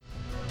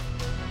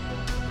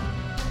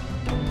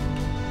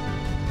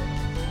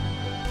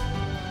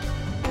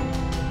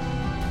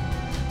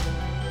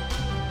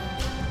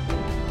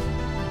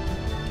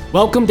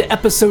Welcome to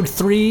episode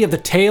 3 of the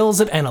Tales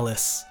of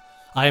Enalus.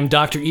 I am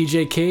Dr.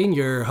 E.J. Kane,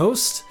 your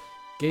host,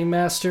 game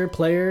master,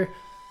 player,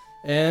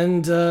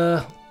 and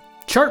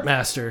chart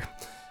master.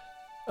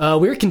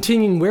 We're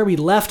continuing where we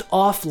left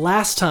off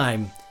last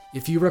time.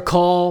 If you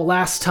recall,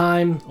 last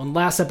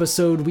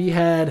episode, we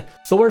had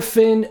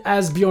Thorfinn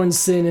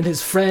Asbjornson and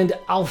his friend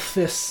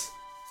Alphys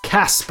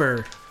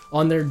Casper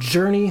on their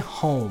journey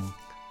home.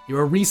 They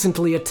were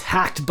recently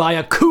attacked by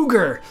a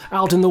cougar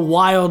out in the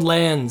wild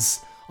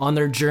lands on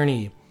their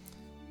journey.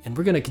 And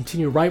we're going to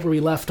continue right where we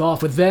left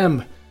off with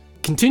them,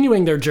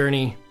 continuing their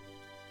journey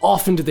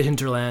off into the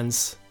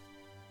hinterlands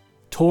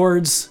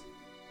towards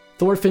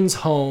Thorfinn's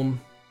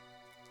home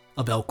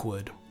of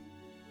Elkwood.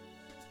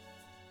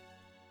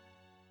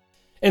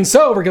 And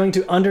so we're going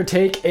to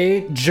undertake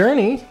a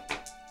journey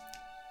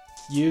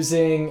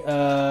using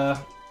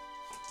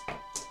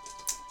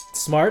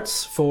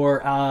smarts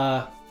for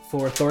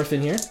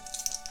Thorfinn here.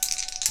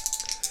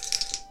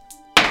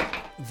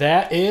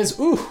 That is,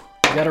 we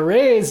got a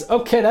raise.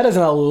 Okay, that is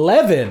an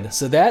 11.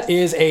 So that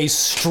is a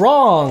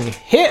strong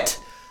hit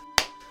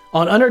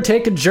on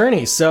undertake a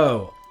journey.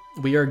 So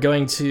we are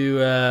going to,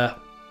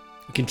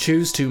 we can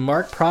choose to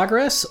mark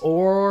progress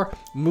or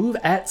move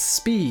at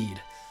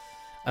speed.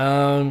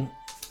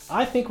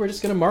 I think we're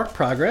just going to mark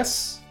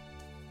progress.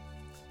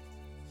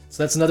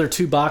 So that's another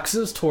 2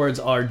 boxes towards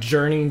our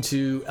journey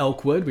to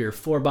Elkwood. We are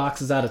 4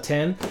 boxes out of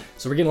 10.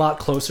 So we're getting a lot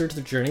closer to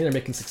the journey. They're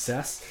making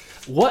success.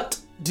 What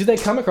do they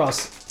come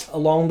across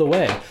along the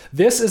way?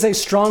 This is a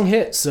strong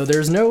hit, so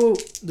there's no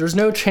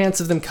chance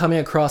of them coming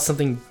across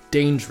something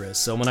dangerous.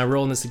 So when I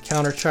roll in this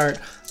encounter chart,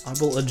 I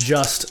will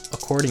adjust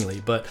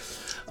accordingly. But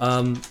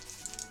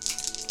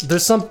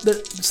there's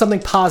something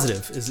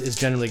positive is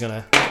generally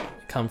going to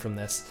come from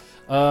this.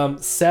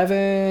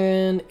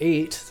 7,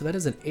 8. So that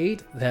is an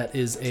 8. That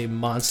is a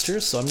monster.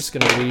 So I'm just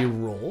going to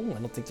re-roll. I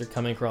don't think they're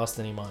coming across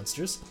any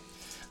monsters.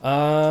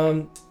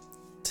 10.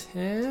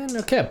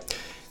 Okay.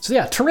 So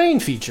yeah,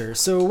 terrain feature.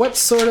 So what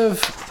sort of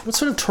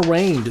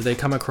terrain do they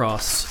come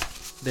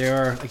across? They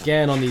are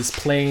again on these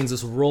plains,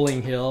 this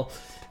rolling hill,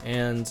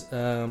 and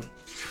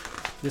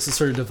this is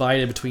sort of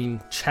divided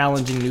between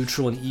challenging,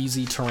 neutral, and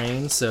easy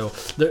terrain. So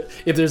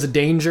if there's a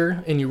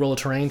danger and you roll a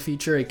terrain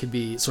feature, it could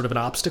be sort of an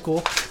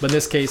obstacle. But in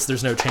this case,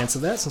 there's no chance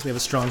of that since we have a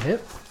strong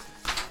hit.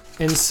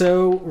 And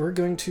so we're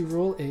going to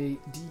roll a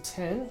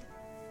d10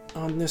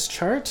 on this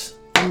chart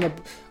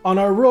on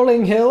our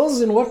rolling hills.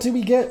 And what do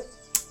we get?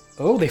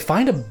 Oh, they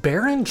find a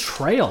barren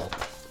trail.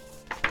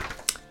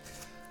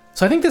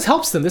 So I think this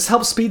helps them. This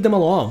helps speed them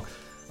along.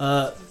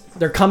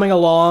 They're coming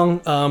along,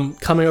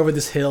 coming over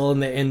this hill,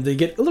 and they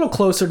get a little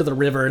closer to the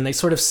river, and they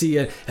sort of see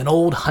an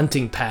old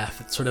hunting path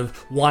that sort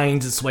of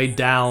winds its way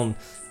down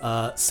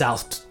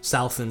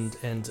south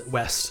and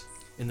west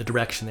in the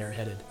direction they're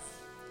headed.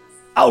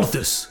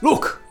 Alphys,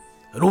 look!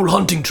 An old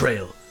hunting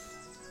trail.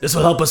 This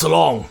will help us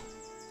along.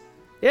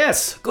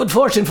 Yes, good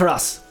fortune for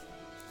us.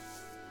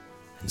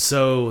 And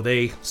so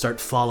they start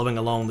following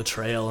along the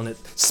trail, and it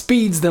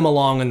speeds them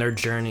along in their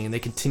journey, and they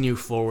continue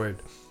forward,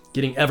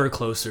 getting ever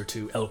closer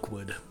to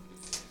Elkwood.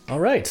 All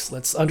right,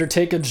 let's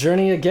undertake a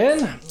journey again.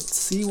 Let's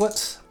see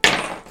what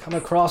come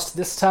across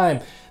this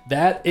time.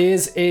 That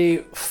is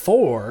a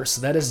 4,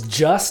 so that is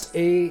just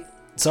a...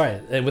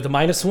 Sorry, with a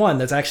 -1,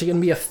 that's actually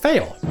going to be a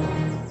fail.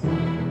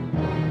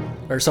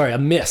 Or sorry, a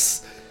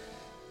miss.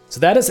 So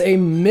that is a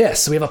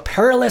miss. We have a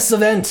perilous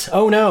event.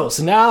 Oh no.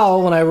 So now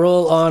when I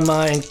roll on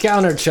my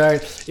encounter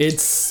chart,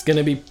 it's going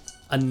to be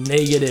a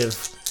negative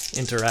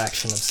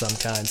interaction of some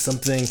kind.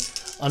 Something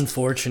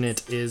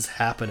unfortunate is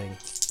happening.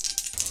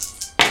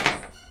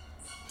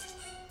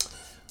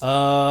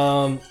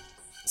 So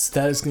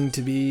that is going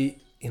to be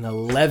an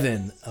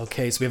 11.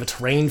 Okay, so we have a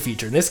terrain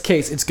feature. In this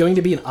case, it's going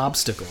to be an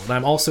obstacle. And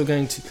I'm also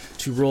going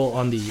to roll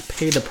on the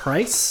pay the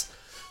price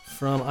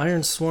from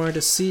Ironsworn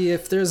to see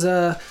if there's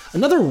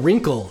another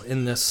wrinkle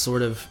in this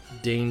sort of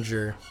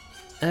danger.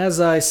 As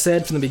I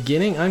said from the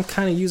beginning, I'm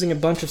kind of using a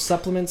bunch of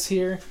supplements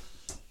here,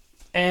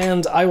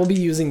 and I will be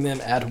using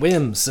them at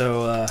whim, so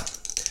we'll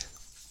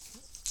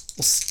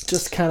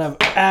just kind of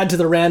add to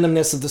the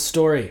randomness of the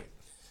story.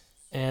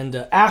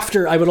 And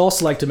after, I would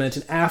also like to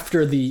mention,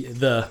 after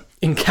the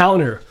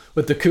encounter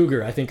with the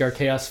cougar, I think our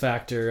chaos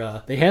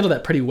factor, they handled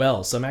that pretty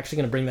well, so I'm actually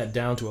going to bring that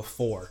down to a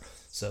 4.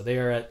 So they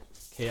are at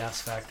chaos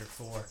factor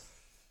 4.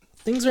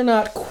 Things are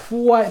not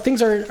quite...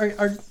 Things are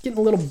getting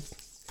a little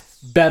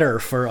better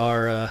for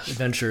our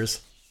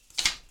adventures.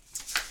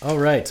 All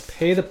right,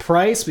 pay the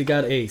price. We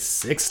got a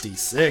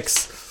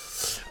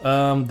 66.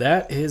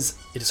 It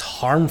is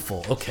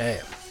harmful.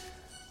 Okay.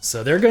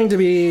 So they're going to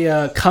be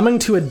coming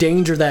to a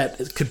danger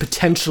that could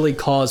potentially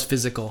cause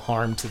physical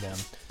harm to them.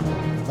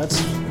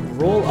 Let's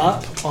roll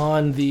up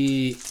on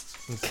the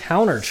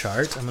encounter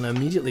chart. I'm going to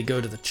immediately go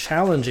to the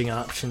challenging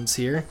options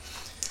here.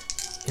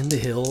 In the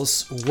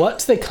hills, what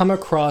do they come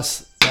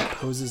across that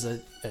poses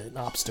an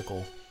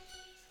obstacle?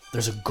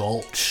 There's a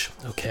gulch.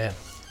 Okay.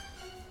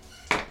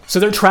 So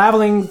they're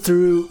traveling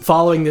through,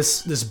 following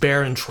this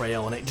barren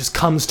trail, and it just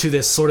comes to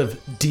this sort of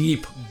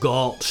deep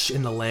gulch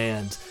in the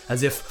land,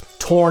 as if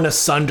torn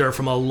asunder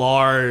from a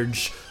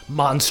large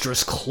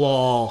monstrous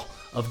claw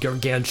of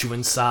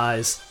gargantuan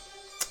size,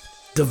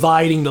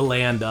 dividing the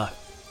land up.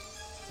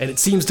 And it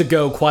seems to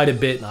go quite a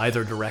bit in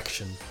either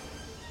direction.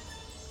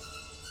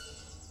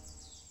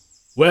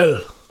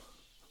 Well,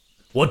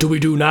 what do we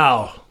do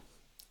now?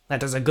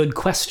 That is a good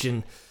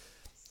question.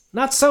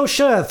 Not so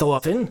sure,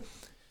 Thorfinn.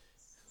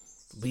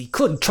 We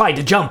could try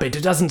to jump it.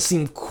 It doesn't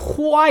seem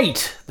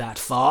quite that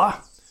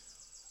far.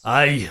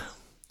 Aye.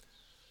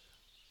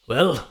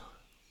 Well,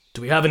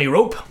 do we have any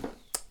rope?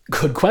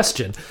 Good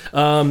question.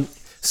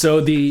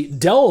 So the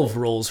Delve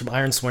rules from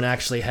Ironsworn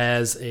actually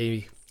has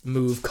a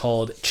move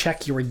called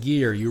Check Your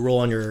Gear. You roll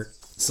on your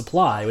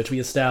supply, which we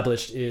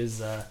established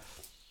is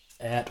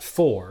at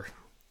 4.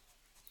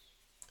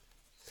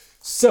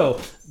 So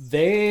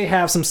they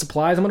have some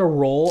supplies. I'm going to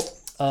roll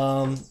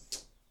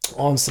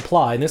on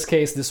supply. In this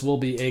case, this will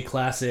be a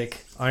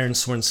classic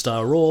Ironsworn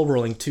style roll,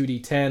 rolling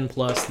 2d10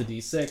 plus the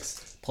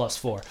d6 plus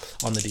 4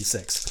 on the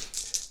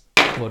d6.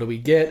 What do we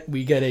get?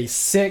 We get a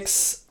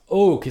 6.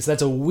 Oh, okay, so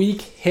that's a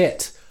weak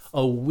hit.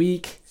 A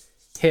weak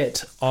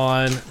hit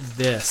on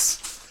this.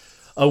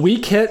 A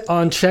weak hit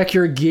on Check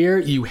Your Gear.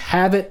 You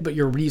have it, but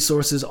your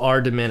resources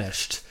are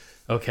diminished.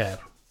 Okay.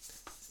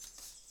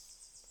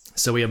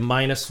 So we have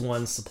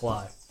 -1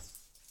 supply.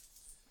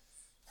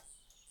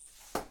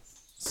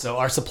 So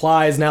our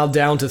supply is now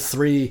down to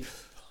 3.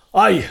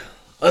 Aye,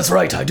 that's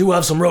right, I do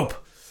have some rope.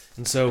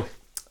 And so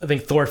I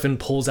think Thorfinn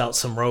pulls out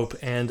some rope,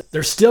 and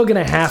they're still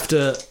going to have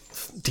to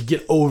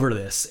get over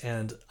this.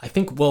 And I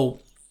think,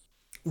 well,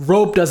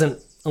 rope doesn't,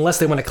 unless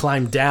they want to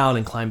climb down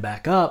and climb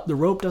back up, the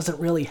rope doesn't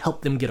really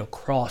help them get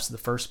across in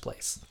the first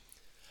place.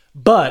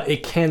 But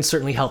it can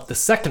certainly help the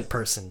second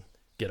person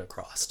get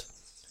across.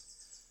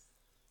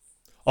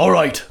 All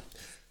right.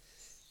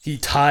 He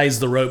ties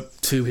the rope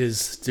to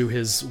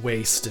his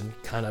waist and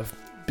kind of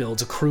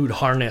builds a crude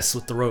harness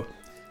with the rope.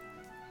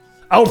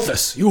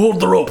 Alphys, you hold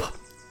the rope.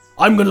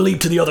 I'm gonna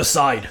leap to the other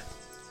side.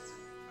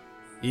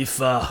 If,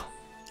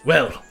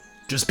 well,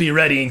 just be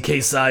ready in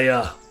case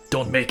I,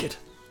 don't make it.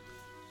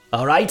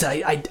 All right,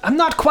 I'm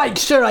not quite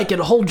sure I can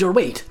hold your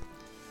weight.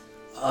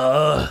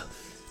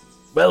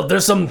 Well,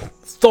 there's some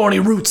thorny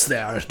roots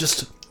there.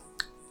 Just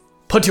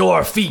put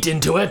your feet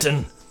into it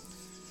and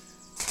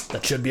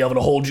that should be able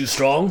to hold you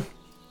strong.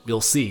 You'll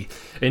see.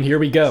 And here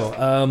we go.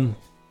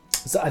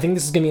 So I think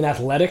this is going to be an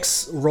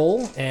athletics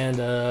roll, and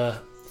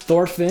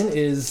Thorfinn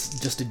is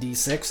just a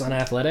d6 on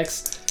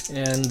athletics.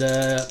 And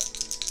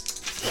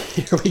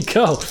here we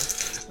go.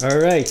 All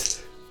right.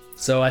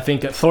 So I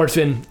think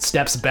Thorfinn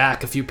steps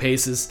back a few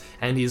paces,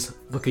 and he's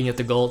looking at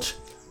the gulch.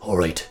 All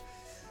right.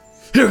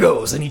 Here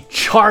goes. And he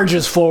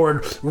charges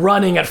forward,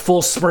 running at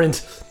full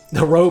sprint,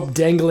 the rope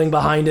dangling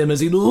behind him as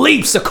he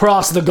leaps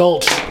across the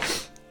gulch.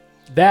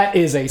 That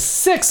is a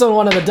 6 on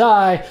one of the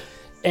die,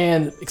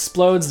 and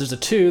explodes. There's a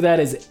 2. That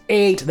is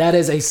 8. That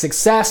is a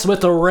success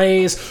with a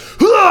raise.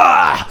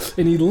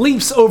 And he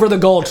leaps over the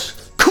gulch.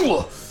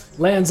 Cool.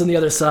 Lands on the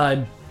other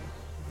side.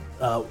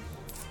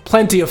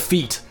 Plenty of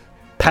feet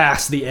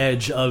past the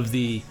edge of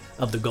the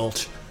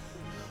gulch.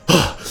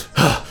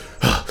 That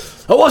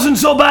wasn't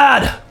so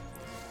bad.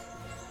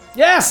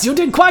 Yes, you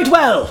did quite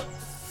well.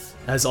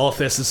 As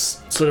Alphys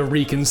is sort of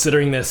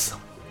reconsidering this.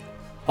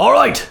 All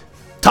right.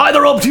 Tie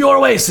the rope to your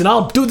waist, and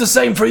I'll do the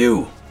same for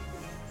you.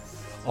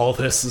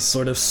 Alphys is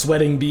sort of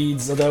sweating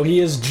beads, although he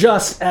is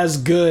just as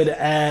good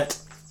at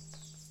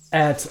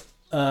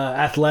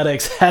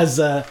athletics as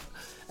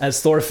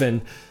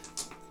Thorfinn.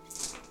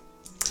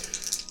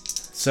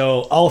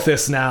 So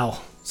Alphys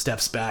now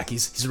steps back.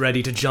 He's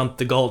ready to jump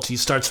the gulch. He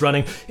starts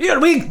running. Here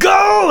we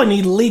go! And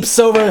he leaps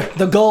over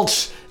the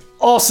gulch.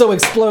 Also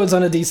explodes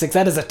on a d6.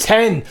 That is a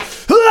 10.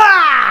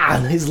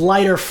 And his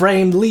lighter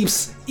frame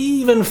leaps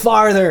even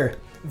farther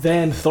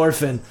than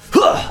Thorfinn.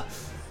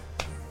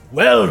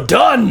 Well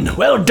done,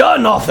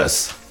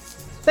 Alphys.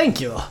 Thank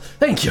you.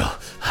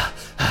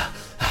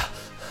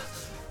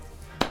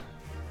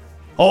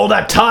 All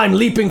that time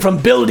leaping from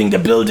building to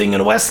building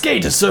in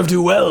Westgate has served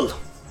you well.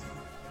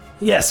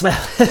 Yes, well,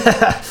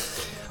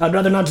 I'd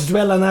rather not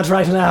dwell on that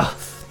right now.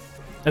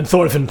 And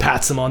Thorfinn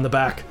pats him on the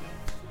back.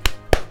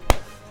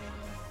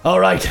 All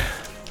right,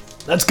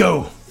 let's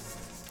go.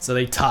 So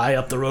they tie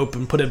up the rope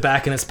and put it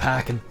back in his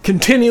pack and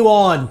continue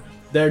on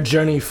their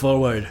journey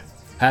forward,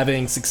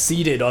 having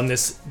succeeded on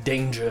this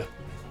danger.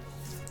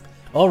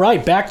 All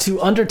right, back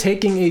to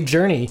undertaking a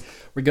journey.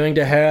 We're going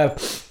to have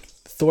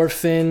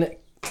Thorfinn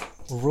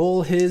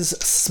roll his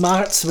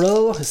smarts.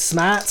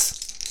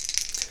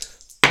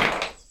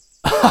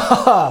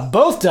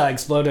 Both die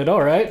exploded,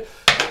 all right.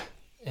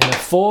 And a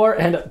 4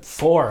 and a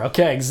 4.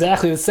 Okay,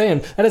 exactly the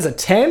same. That is a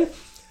 10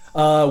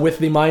 with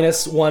the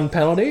 -1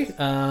 penalty.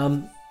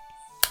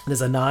 It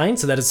is a 9,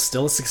 so that is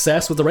still a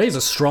success with the raise,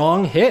 a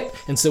strong hit.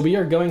 And so we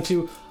are going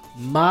to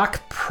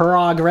mark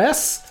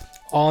progress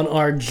on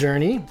our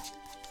journey.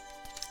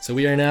 So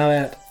we are now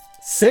at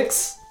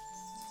 6.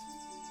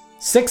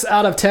 6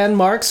 out of 10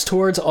 marks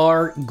towards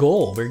our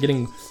goal. We're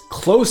getting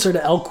closer to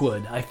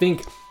Elkwood. I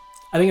think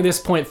at this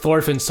point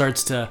Thorfinn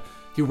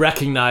he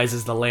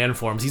recognizes the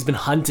landforms. He's been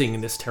hunting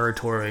in this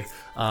territory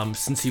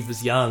since he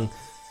was young.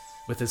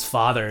 with his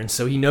father, and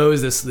so he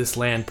knows this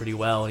land pretty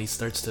well. And he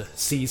starts to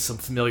see some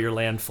familiar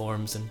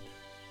landforms. And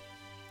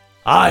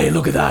aye,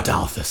 look at that,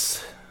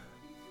 Alphys.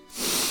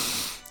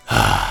 You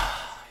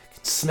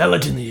can smell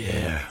it in the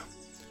air.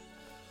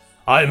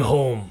 I'm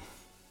home.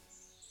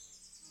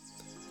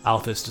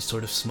 Alphys just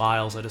sort of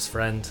smiles at his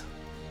friend,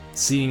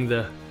 seeing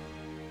the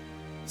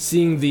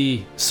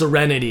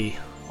serenity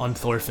on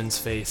Thorfinn's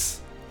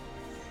face.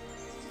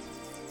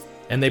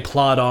 And they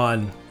plod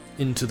on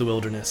into the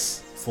wilderness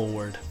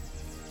forward.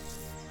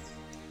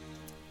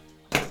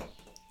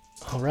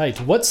 Alright,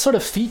 what sort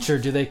of feature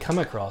do they come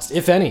across,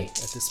 if any,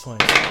 at this point?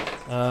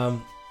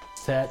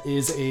 That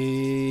is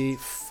a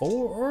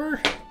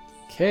 4.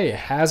 Okay, a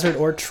hazard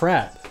or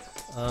trap.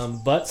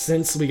 But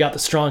since we got the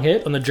strong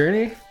hit on the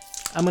journey,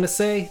 I'm gonna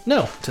say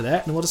no to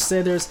that, and we'll just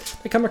say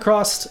they come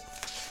across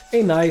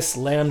a nice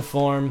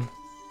landform,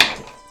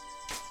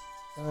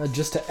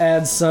 just to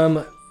add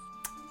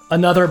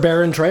another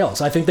barren trail.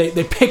 So I think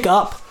they pick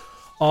up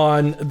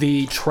on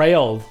the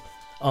trail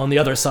on the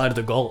other side of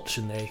the gulch,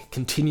 and they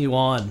continue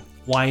on,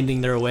 winding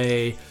their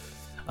way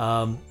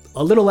a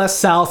little less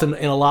south and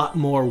a lot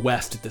more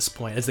west at this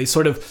point. As they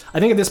sort of, I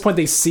think at this point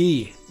they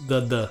see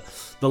the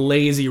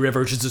lazy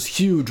river, which is this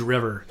huge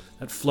river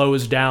that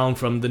flows down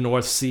from the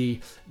North Sea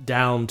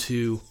down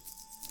to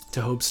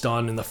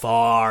Hopestone in the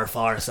far,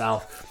 far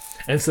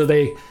south. And so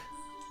they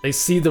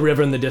see the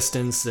river in the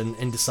distance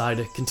and decide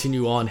to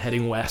continue on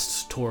heading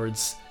west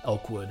towards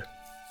Elkwood.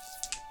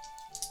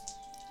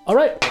 All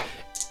right,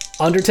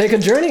 undertake a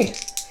journey.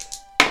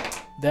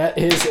 That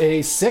is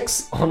a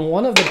 6 on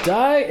one of the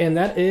die, and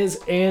that is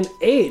an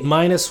 8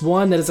 minus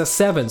 1. That is a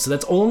 7. So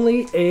that's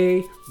only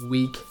a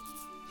weak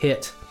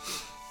hit.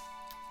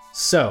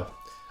 So,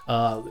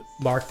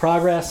 mark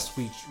progress.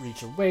 We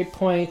reach a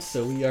waypoint.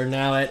 So we are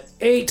now at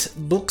 8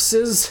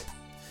 bookses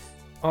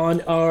on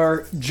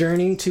our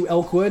journey to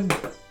Elkwood.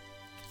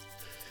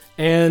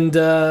 And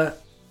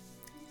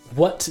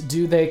what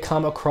do they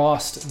come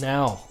across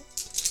now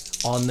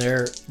on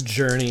their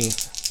journey?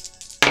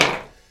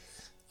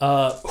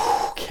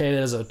 Okay,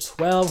 there's a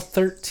 12,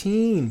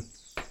 13.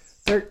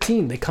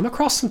 13. They come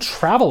across some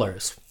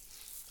travelers.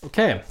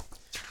 Okay,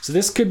 so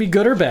this could be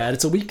good or bad.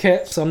 It's a weak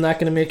hit, so I'm not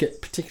going to make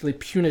it particularly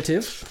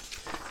punitive.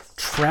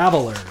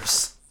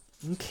 Travelers.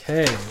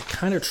 Okay, what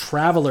kind of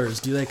travelers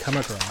do they come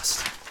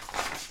across?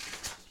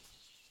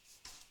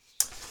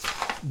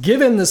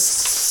 Given the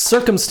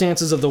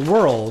circumstances of the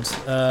world,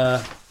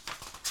 a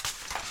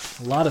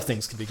lot of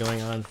things could be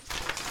going on.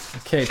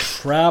 Okay,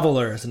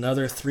 travelers,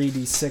 another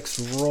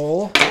 3d6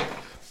 roll.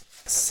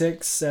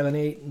 6, 7,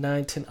 8,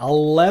 9, 10,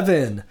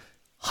 11.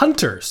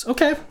 Hunters.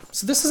 Okay,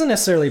 so this isn't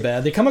necessarily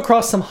bad. They come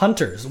across some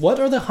hunters. What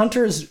are the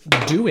hunters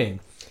doing?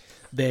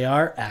 They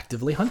are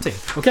actively hunting.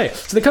 Okay,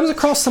 so they come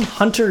across some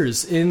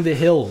hunters in the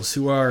hills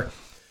who are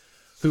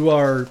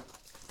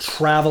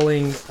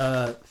traveling,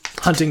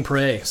 hunting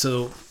prey.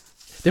 So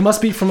they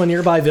must be from a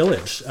nearby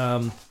village.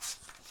 And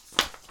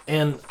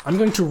I'm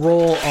going to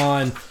roll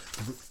on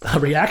a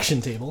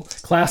reaction table.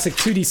 Classic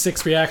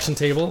 2d6 reaction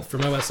table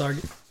from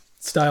OSR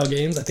style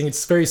games. I think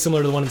it's very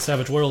similar to the one in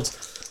Savage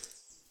Worlds.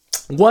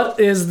 How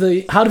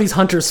do these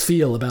hunters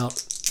feel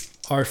about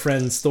our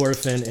friends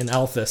Thorfinn and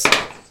Alphys?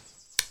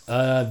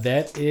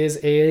 That is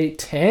a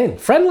 10.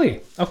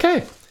 Friendly.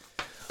 Okay.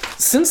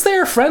 Since they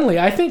are friendly,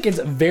 I think it's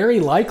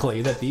very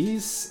likely that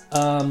these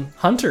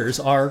hunters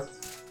are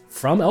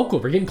from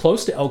Elkwood. We're getting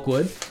close to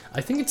Elkwood.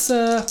 I think it's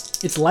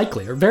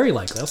likely, or very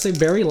likely. I'll say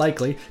very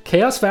likely.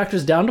 Chaos factor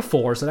is down to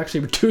 4, so it actually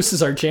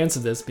reduces our chance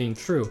of this being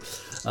true.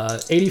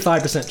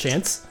 85%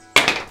 chance.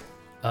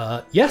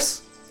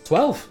 Yes,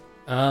 12.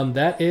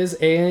 That is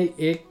an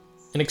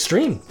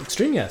extreme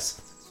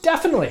yes.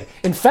 Definitely.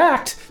 In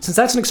fact, since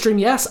that's an extreme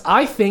yes,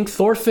 I think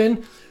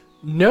Thorfinn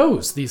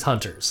knows these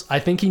hunters. I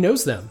think he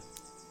knows them.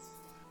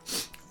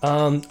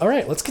 All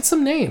right, let's get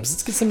some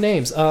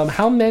names.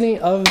 How many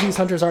of these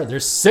hunters are there?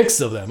 There's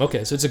 6 of them.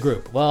 Okay, so it's a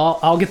group. Well,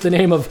 I'll get the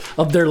name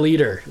of their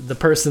leader, the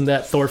person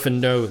that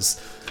Thorfinn knows.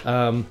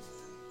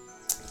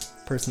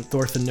 Person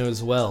Thorfinn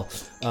knows well.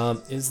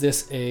 Is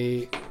this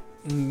a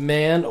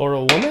man or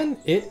a woman?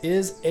 It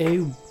is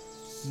a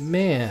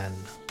man.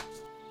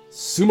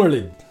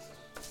 Sumarlid.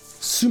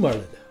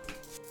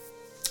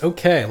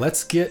 Okay,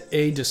 let's get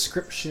a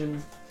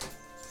description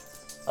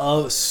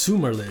of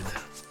Sumarlid.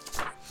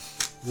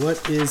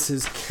 What is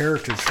his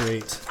character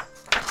trait?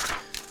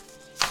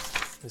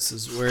 This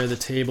is where the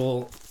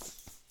table,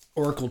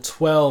 Oracle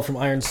 12 from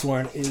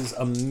Ironsworn, is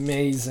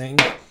amazing.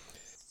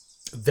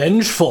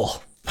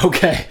 Vengeful.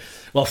 Okay.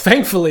 Well,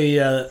 thankfully,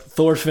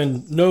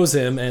 Thorfinn knows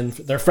him and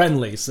they're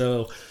friendly.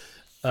 So,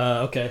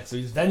 okay. So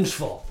he's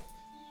vengeful.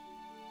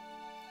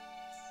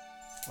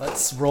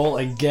 Let's roll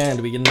again.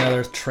 Do we get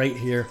another trait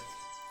here?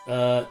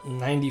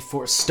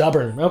 94.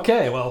 Stubborn.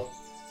 Okay. Well,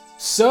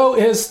 so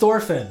is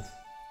Thorfinn.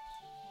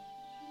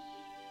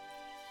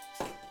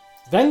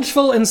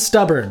 Vengeful and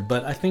stubborn,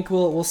 but I think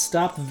we'll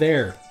stop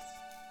there.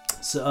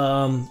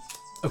 So,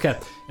 okay,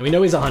 and we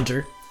know he's a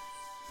hunter.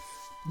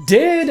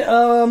 Did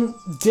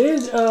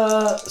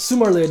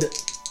Sumarlid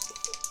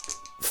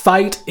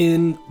fight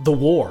in the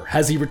war?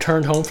 Has he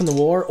returned home from the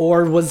war,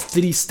 or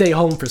did he stay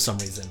home for some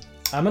reason?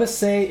 I'm gonna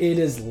say it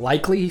is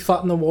likely he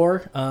fought in the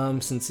war,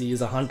 since he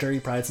is a hunter, he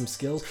probably had some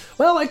skills.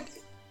 Well, like,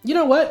 you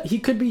know what? He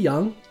could be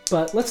young,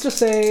 but let's just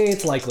say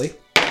it's likely.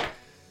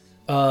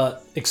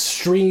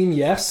 Extreme,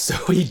 yes. So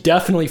he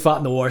definitely fought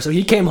in the war. So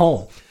he came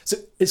home.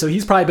 So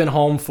he's probably been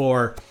home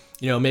for,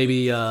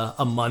 maybe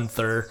a month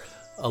or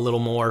a little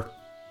more.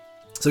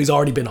 So he's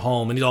already been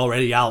home and he's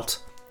already out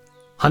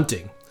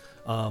hunting.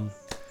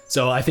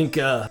 So I think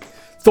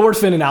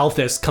Thorfinn and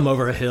Althis come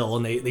over a hill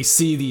and they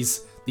see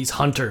these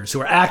hunters who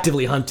are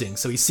actively hunting.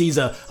 So he sees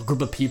a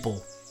group of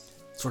people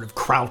sort of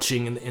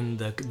crouching in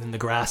the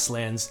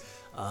grasslands.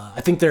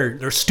 I think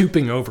they're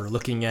stooping over,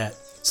 looking at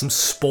some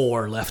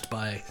spoor left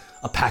by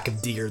a pack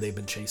of deer they've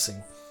been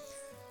chasing.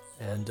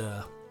 And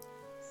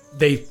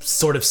they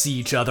sort of see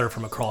each other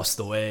from across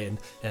the way,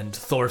 and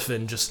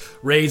Thorfinn just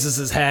raises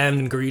his hand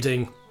in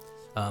greeting.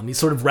 He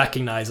sort of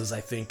recognizes,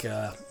 I think,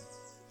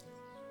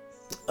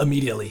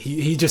 immediately.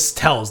 He just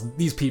tells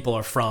these people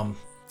are from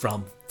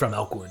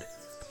Elkwood.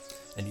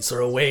 And he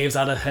sort of waves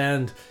out a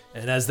hand,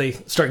 and as they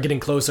start getting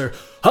closer,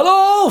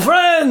 "Hello,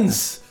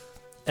 friends!"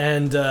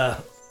 And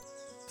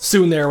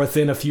soon they're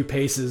within a few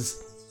paces.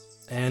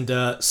 And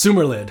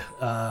Sumerlid,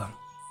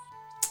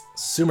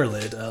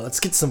 let's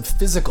get some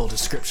physical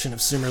description of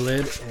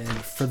Sumerlid,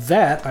 and for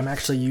that I'm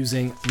actually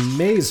using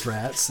Maze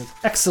Rats, an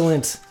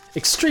excellent,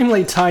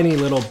 extremely tiny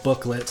little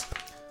booklet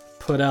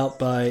put out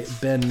by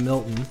Ben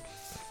Milton.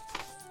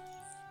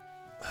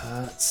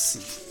 Let's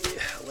see,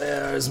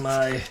 where's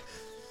my...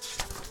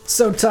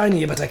 So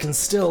tiny, but I can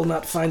still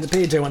not find the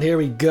page I want. Here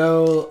we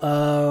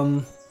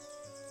go.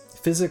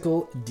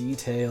 Physical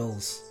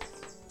details.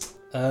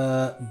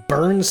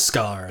 Burn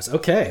scars.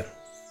 Okay.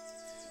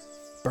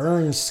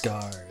 Burn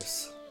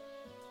scars.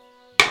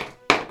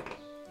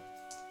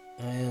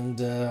 And,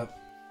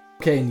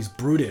 okay, and he's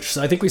brutish.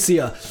 So I think we see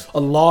a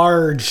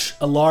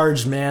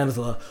large man with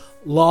a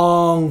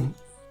long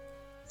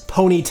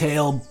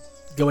ponytail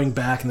going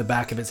back in the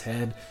back of his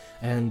head.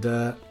 And,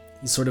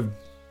 he's sort of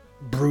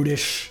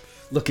brutish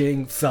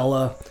looking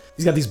fella.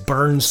 He's got these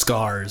burn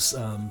scars.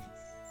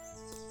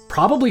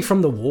 Probably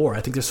from the war.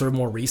 I think they're sort of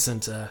more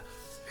recent,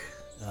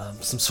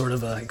 some sort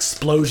of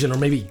explosion or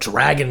maybe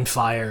dragon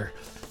fire.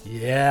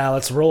 Yeah,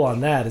 let's roll on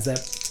that. Is that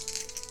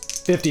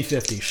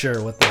 50-50?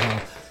 Sure, what the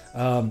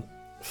hell.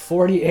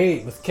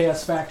 48 with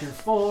Chaos Factor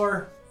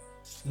 4.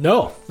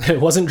 No,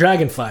 it wasn't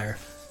dragon fire.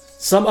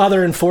 Some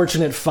other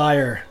unfortunate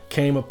fire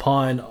came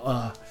upon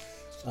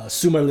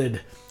Sumerlid,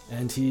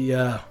 and he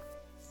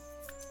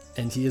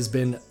has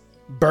been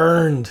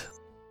burned.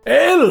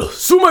 El,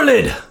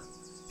 Sumerlid!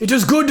 It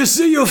is good to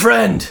see you,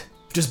 friend.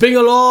 It has been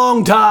a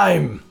long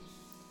time.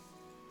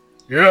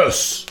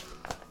 Yes.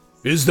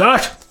 Is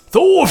that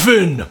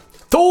Thorfinn?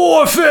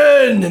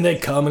 Thorfinn! And they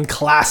come and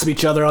clasp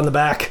each other on the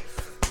back.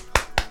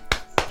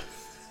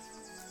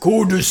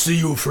 Good to see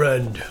you,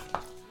 friend.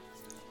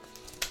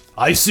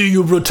 I see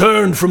you've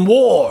returned from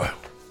war.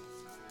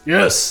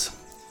 Yes,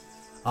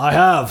 I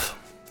have.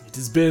 It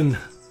has been,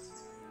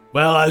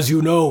 well, as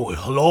you know,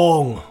 a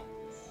long,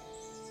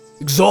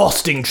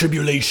 exhausting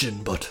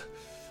tribulation, but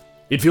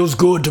it feels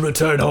good to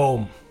return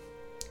home.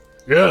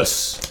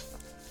 Yes.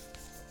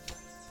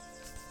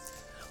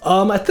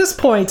 At this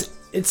point,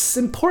 it's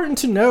important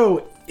to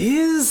know,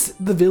 is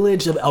the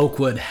village of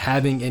Elkwood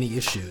having any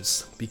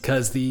issues?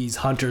 Because these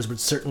hunters would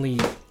certainly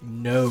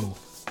know.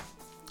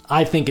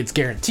 I think it's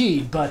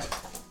guaranteed, but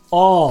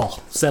all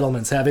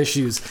settlements have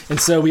issues. And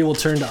so we will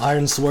turn to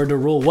Ironsword to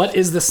rule. What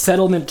is the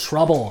settlement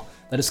trouble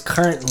that is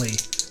currently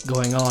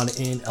going on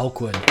in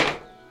Elkwood?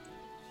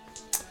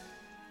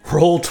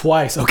 Roll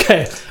twice.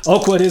 Okay,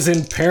 Elkwood is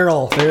in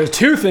peril. There are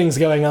two things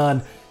going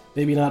on.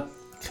 Maybe not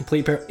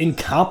complete peril.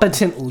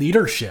 Incompetent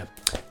leadership.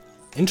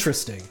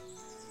 Interesting.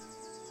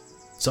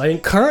 So I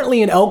think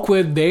currently in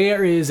Elkwood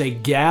there is a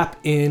gap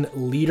in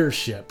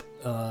leadership.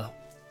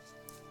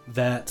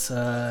 That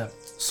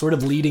sort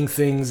of leading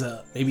things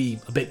maybe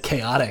a bit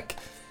chaotic.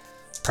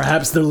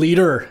 Perhaps the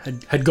leader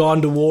had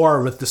gone to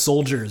war with the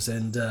soldiers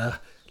and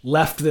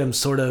left them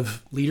sort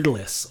of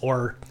leaderless,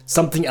 or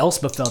something else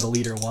befell the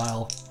leader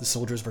while the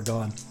soldiers were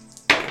gone.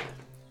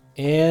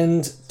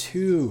 And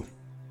 2.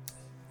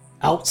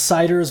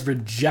 Outsiders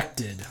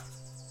rejected.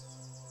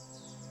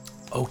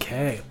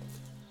 Okay.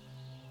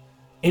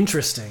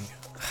 Interesting.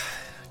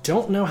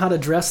 Don't know how to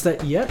address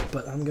that yet,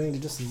 but I'm going to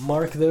just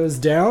mark those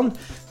down.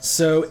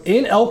 So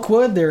in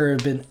Elkwood, there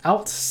have been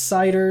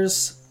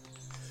outsiders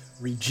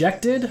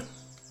rejected,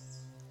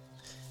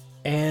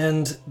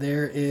 and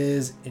there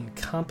is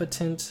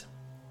incompetent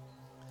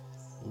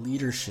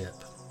leadership.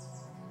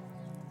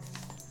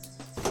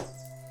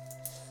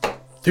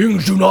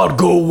 Things do not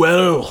go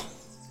well.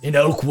 In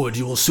Elkwood,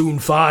 you will soon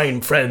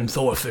find, friend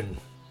Thorfinn.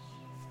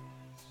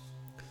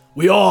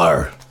 We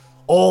are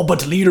all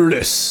but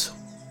leaderless.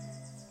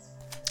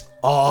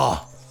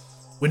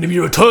 When we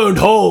returned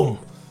home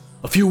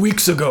a few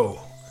weeks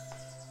ago,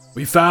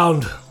 we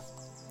found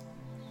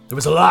there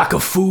was a lack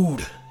of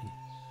food.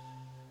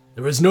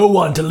 There was no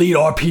one to lead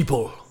our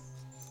people.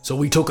 So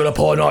we took it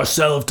upon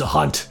ourselves to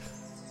hunt,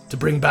 to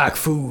bring back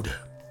food.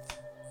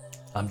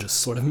 I'm just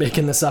sort of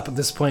making this up at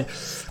this point.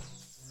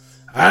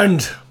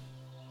 And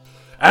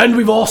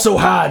we've also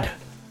had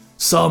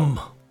some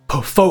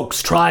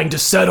folks trying to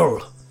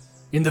settle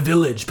in the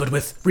village, but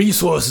with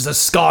resources as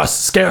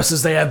scarce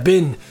as they have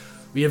been,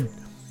 we have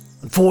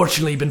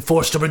unfortunately been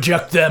forced to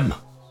reject them,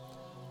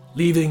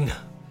 leaving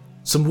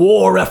some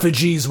war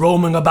refugees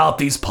roaming about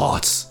these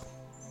parts.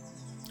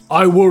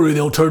 I worry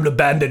they'll turn to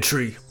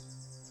banditry,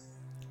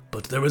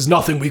 but there is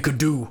nothing we could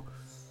do.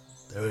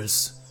 There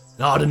is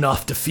not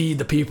enough to feed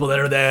the people that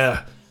are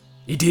there.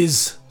 It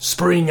is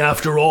spring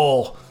after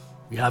all.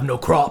 We have no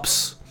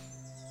crops.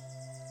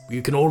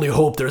 We can only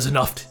hope there's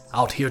enough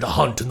out here to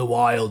hunt in the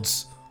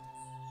wilds.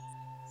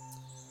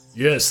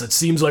 Yes, that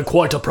seems like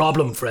quite a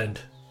problem, friend.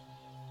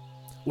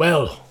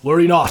 Well,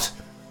 worry not.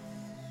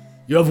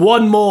 You have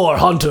one more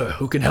hunter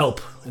who can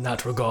help in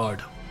that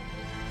regard.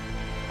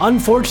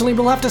 Unfortunately,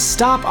 we'll have to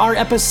stop our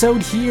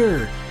episode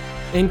here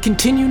and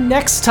continue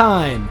next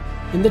time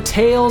in the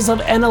Tales of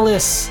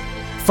Ennelis,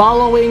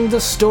 following the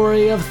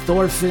story of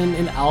Thorfinn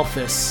and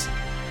Alphys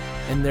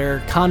and their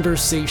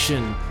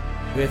conversation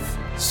with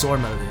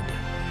Sormalid.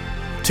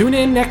 Tune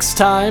in next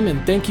time,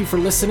 and thank you for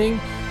listening,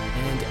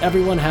 and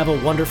everyone have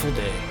a wonderful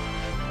day.